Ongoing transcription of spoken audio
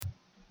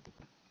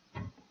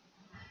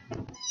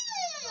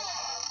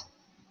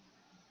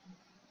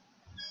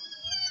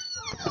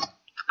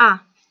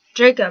Ah,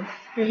 Jacob,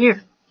 you're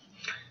here.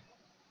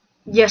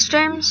 Yes,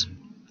 James?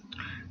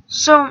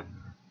 So,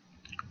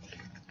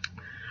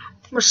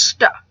 we're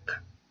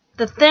stuck.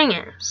 The thing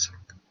is,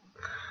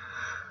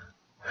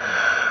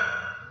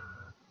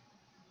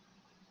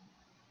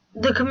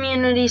 the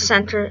community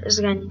center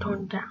is getting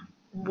torn down.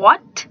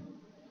 What?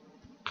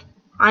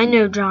 I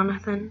know,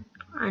 Jonathan.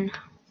 I know.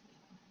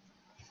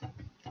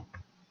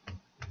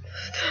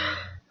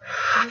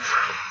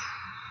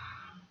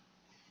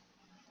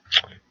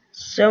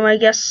 So I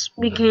guess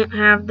we can't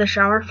have the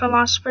Shower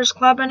Philosophers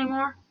Club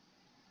anymore?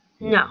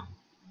 No.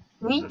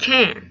 We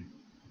can.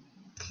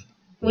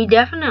 We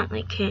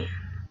definitely can.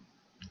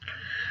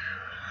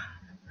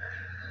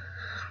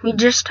 We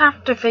just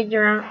have to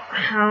figure out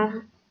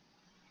how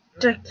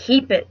to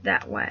keep it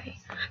that way.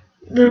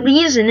 The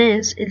reason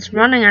is it's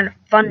running out of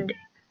funding.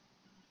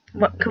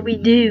 What could we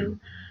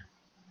do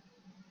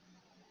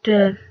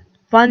to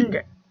fund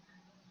it?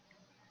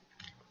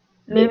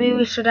 Maybe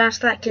we should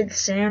ask that kid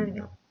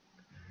Samuel.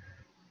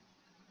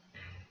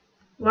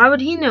 Why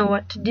would he know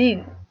what to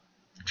do,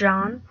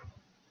 John?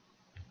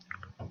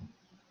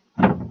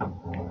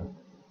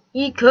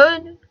 He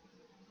could.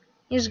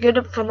 He's good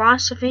at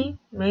philosophy.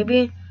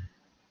 Maybe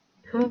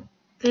he'll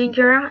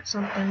figure out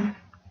something.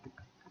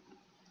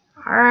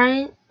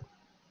 Alright.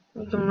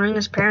 We can ring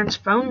his parents'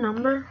 phone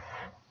number.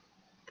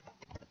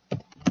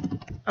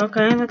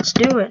 Okay, let's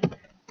do it.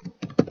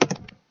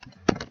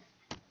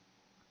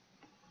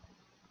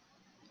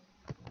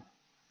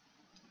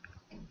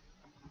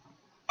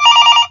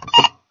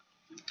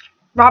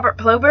 Robert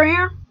Plover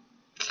here?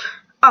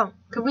 Oh,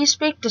 could we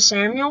speak to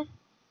Samuel?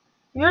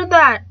 You're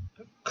that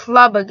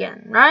club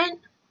again, right?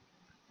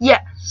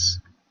 Yes.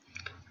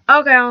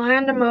 Okay, I'll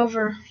hand him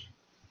over.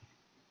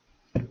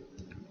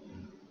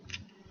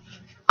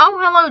 Oh,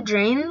 hello,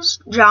 James,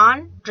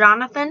 John,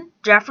 Jonathan,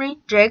 Jeffrey,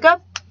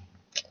 Jacob.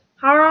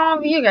 How are all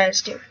of you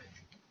guys doing?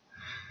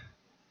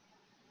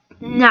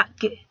 Not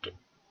good.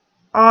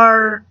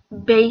 Our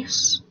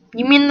base?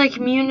 You mean the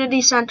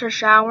community center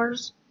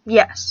showers?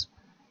 Yes.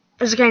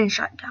 It's getting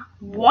shut down.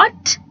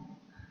 What?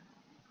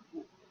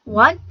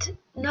 What?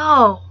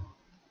 No.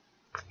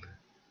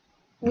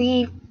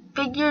 We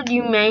figured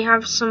you may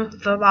have some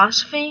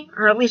philosophy,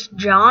 or at least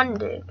John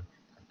did.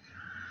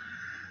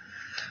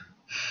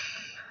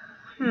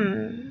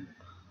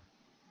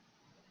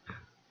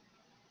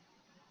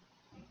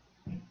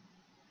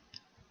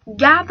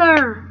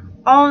 Gather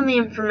all the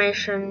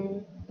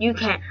information you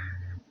can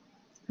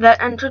that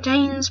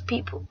entertains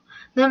people,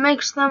 that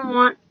makes them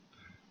want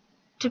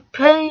to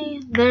pay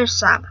their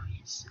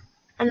salaries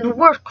and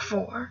work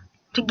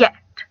to get.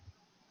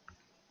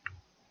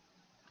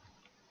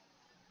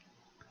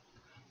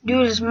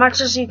 Do it as much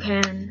as you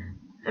can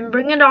and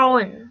bring it all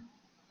in.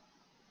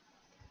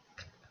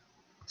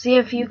 See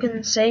if you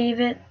can save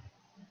it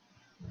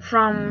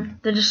from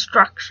the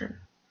destruction.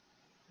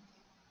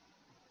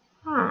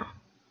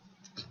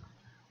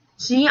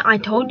 See, I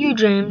told you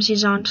James,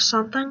 he's onto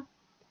something.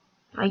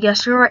 I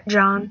guess you're right,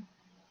 John.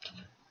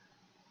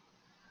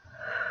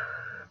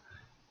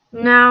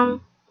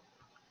 Now,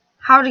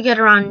 how to get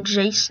around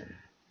Jason?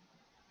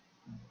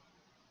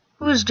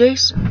 Who is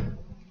Jason?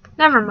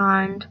 Never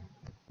mind.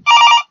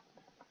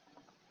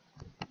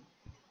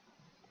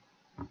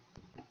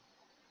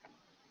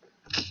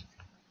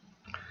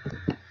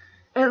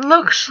 It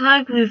looks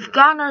like we've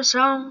gotten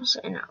ourselves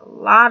in a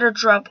lot of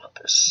trouble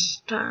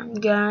this time,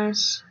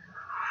 guys.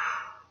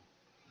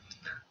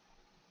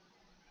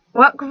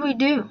 What could we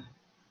do?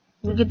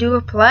 We could do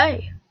a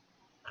play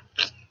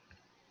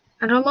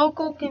at a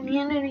local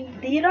community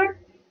theater.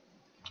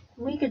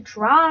 We could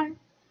try.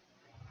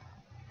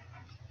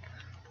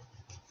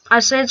 I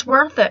say it's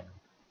worth it.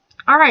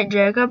 Alright,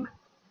 Jacob.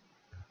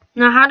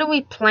 Now how do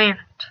we plan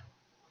it?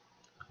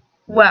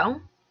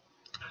 Well,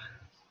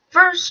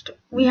 first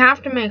we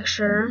have to make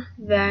sure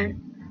that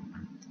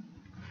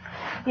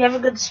we have a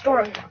good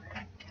story.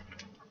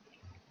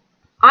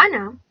 I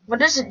know.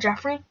 What is it,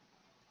 Jeffrey?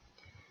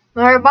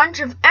 We're a bunch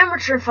of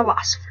amateur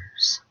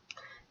philosophers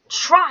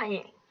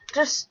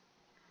just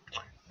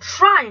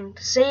trying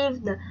to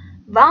save the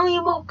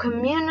valuable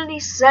community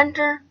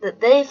center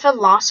that they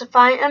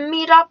philosophize and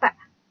meet up at.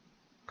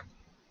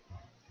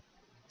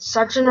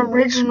 Such an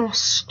original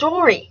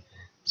story,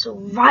 so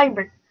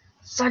vibrant,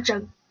 such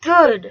a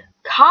good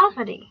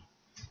comedy.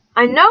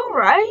 I know,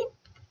 right?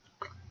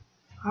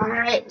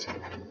 Alright,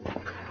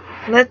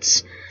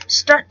 let's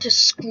start to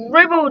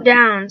scribble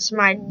down some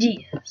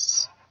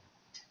ideas.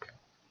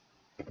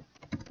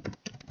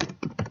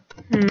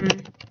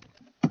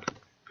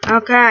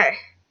 Okay,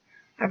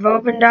 I've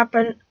opened up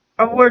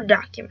a Word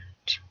document,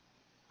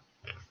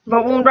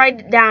 but we'll write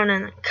it down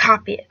and then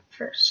copy it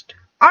first.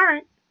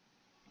 Alright.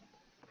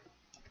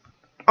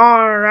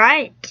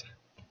 Alright.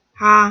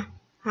 Ha,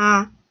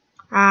 ha,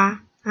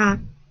 ha, ha.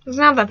 It's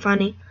not that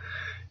funny.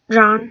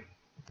 John.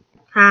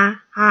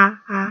 Ha,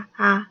 ha, ha,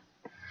 ha.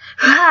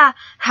 Ha,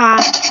 ha,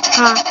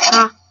 ha,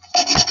 ha.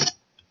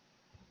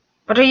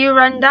 What are you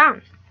writing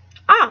down?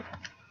 Oh,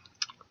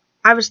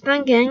 I was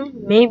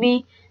thinking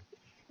maybe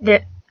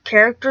that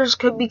characters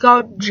could be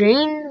called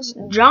James,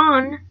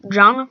 John,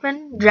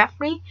 Jonathan,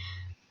 Jeffrey,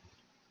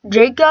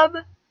 Jacob,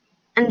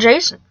 and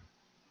Jason.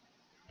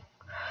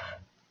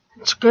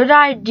 It's a good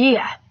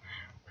idea.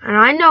 And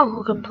I know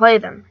who can play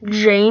them.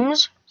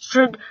 James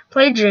should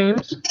play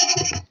James.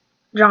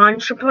 John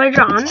should play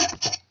John.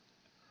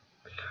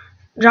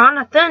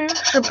 Jonathan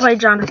should play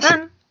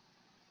Jonathan.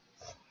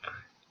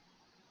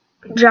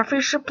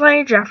 Jeffrey should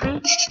play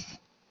Jeffrey.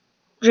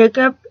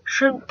 Jacob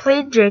should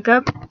play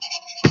Jacob.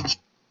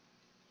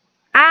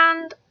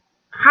 And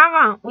how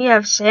about we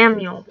have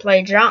Samuel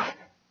play John?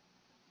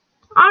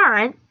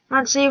 Alright,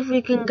 let's see if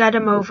we can get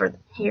him over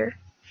here.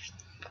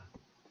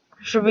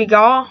 Should we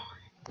go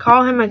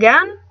call him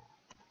again?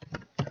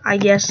 I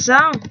guess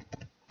so.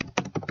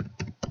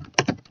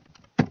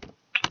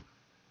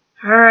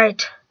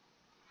 Alright.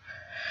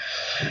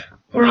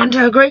 We're on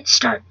to a great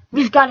start.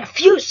 We've got a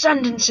few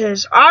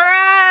sentences.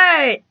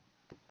 Alright!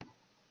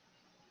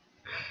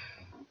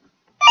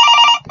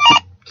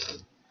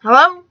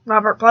 Hello,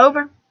 Robert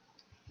Clover.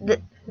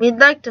 We'd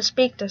like to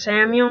speak to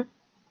Samuel.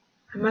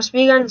 I must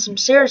be getting some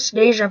serious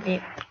deja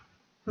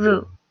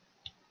vu.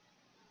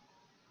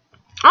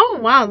 Oh,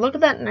 wow, look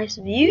at that nice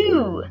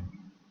view.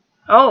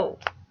 Oh,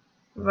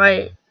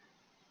 right.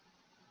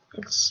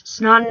 It's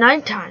not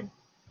nighttime,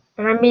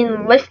 but I'm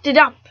being lifted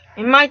up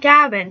in my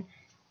cabin.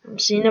 I'm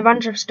seeing a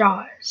bunch of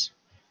stars.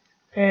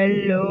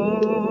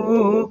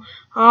 Hello,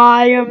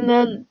 I am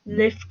the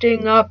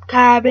lifting up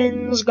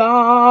cabin's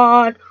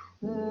god.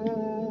 Ooh,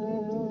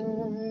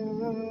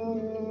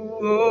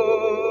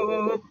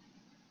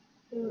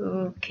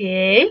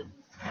 okay.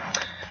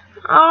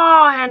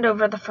 I'll hand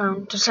over the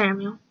phone to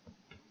Samuel.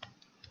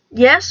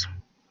 Yes?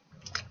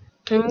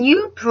 Can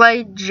you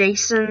play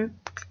Jason?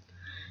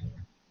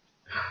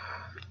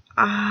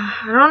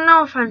 I don't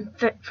know if I'm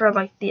fit for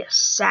like the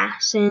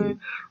assassin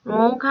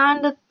role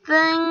kind of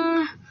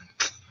thing.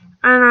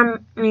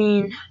 And I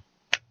mean,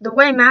 the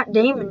way Matt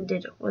Damon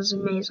did it was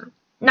amazing.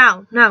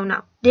 No.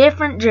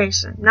 Different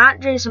Jason, not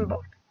Jason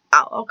Bourne.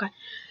 Oh, okay.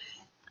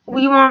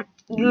 We want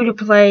you to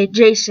play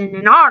Jason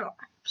in our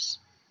lives.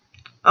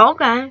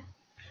 Okay.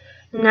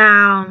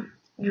 Now,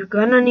 you're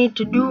gonna need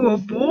to do a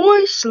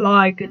voice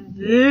like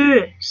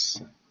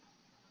this.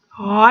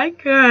 I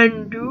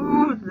can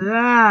do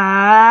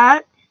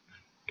that.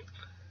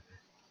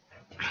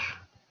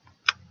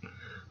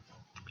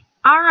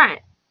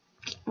 Alright,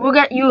 we'll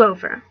get you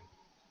over.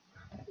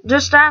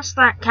 Just ask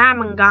that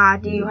cabin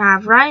god you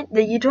have, right,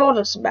 that you told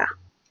us about.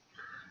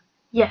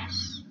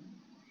 Yes.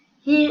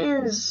 He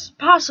is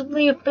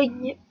possibly a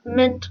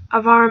figment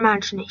of our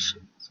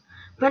imaginations,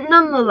 but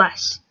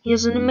nonetheless, he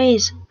is an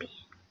amazing being.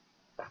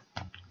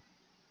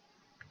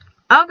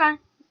 Okay,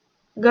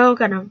 go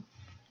get him.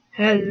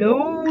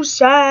 Hello,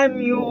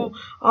 Samuel.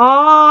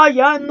 I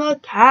am the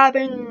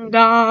cabin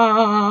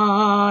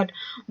god.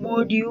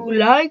 Would you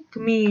like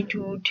me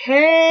to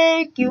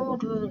take you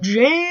to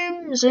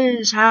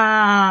James's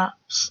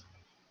house?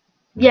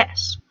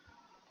 Yes.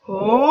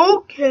 Okay.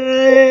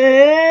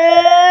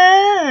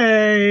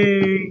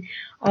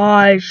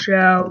 I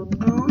shall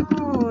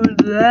do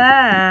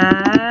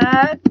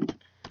that.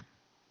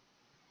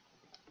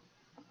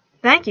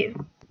 Thank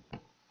you.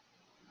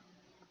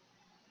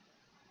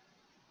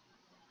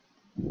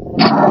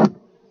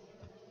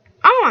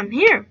 Oh, I'm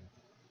here.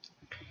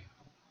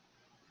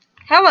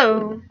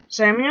 Hello,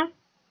 Samuel.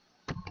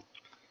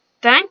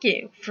 Thank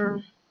you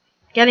for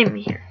getting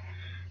me here.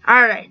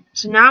 Alright,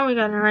 so now we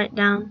gotta write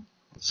down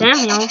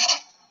Samuel,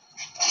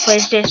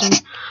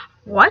 PlayStation.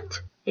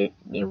 What? It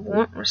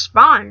won't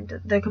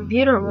respond. The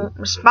computer won't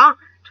respond.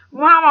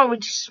 Well, how about we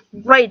just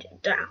write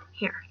it down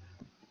here?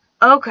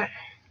 Okay.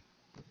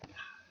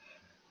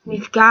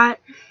 We've got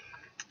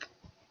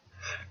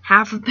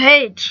half a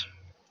page.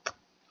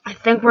 I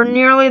think we're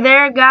nearly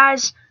there,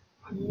 guys.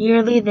 We're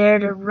nearly there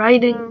to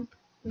writing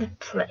the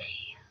play.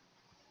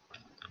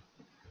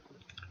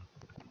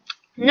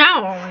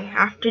 Now all we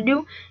have to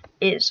do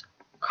is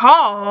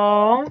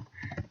call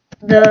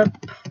the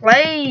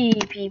play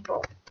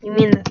people. You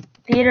mean the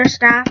theater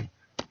staff?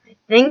 I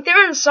think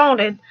they're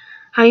insulted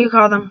how you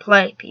call them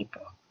play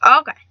people.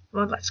 Okay,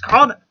 well, let's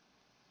call them.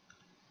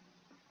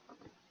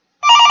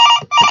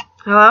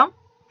 Hello?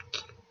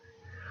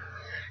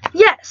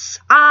 Yes,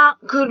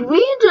 could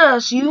we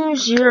just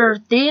use your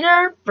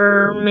theater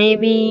for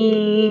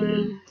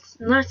maybe,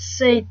 let's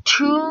say,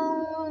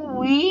 2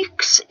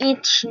 weeks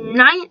each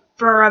night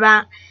for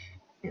about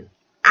an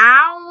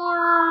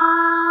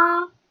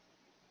hour?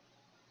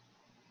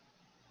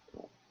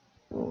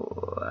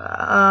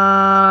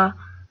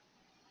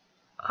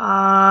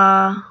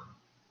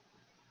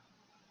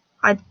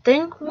 I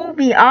think we'll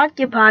be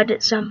occupied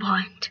at some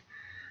point.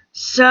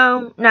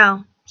 So,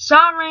 no,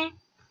 sorry.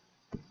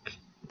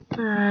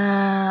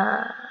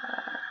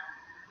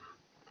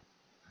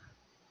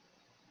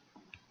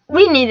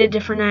 We need a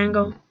different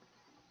angle.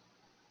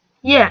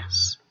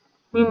 Yes,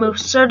 we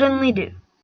most certainly do.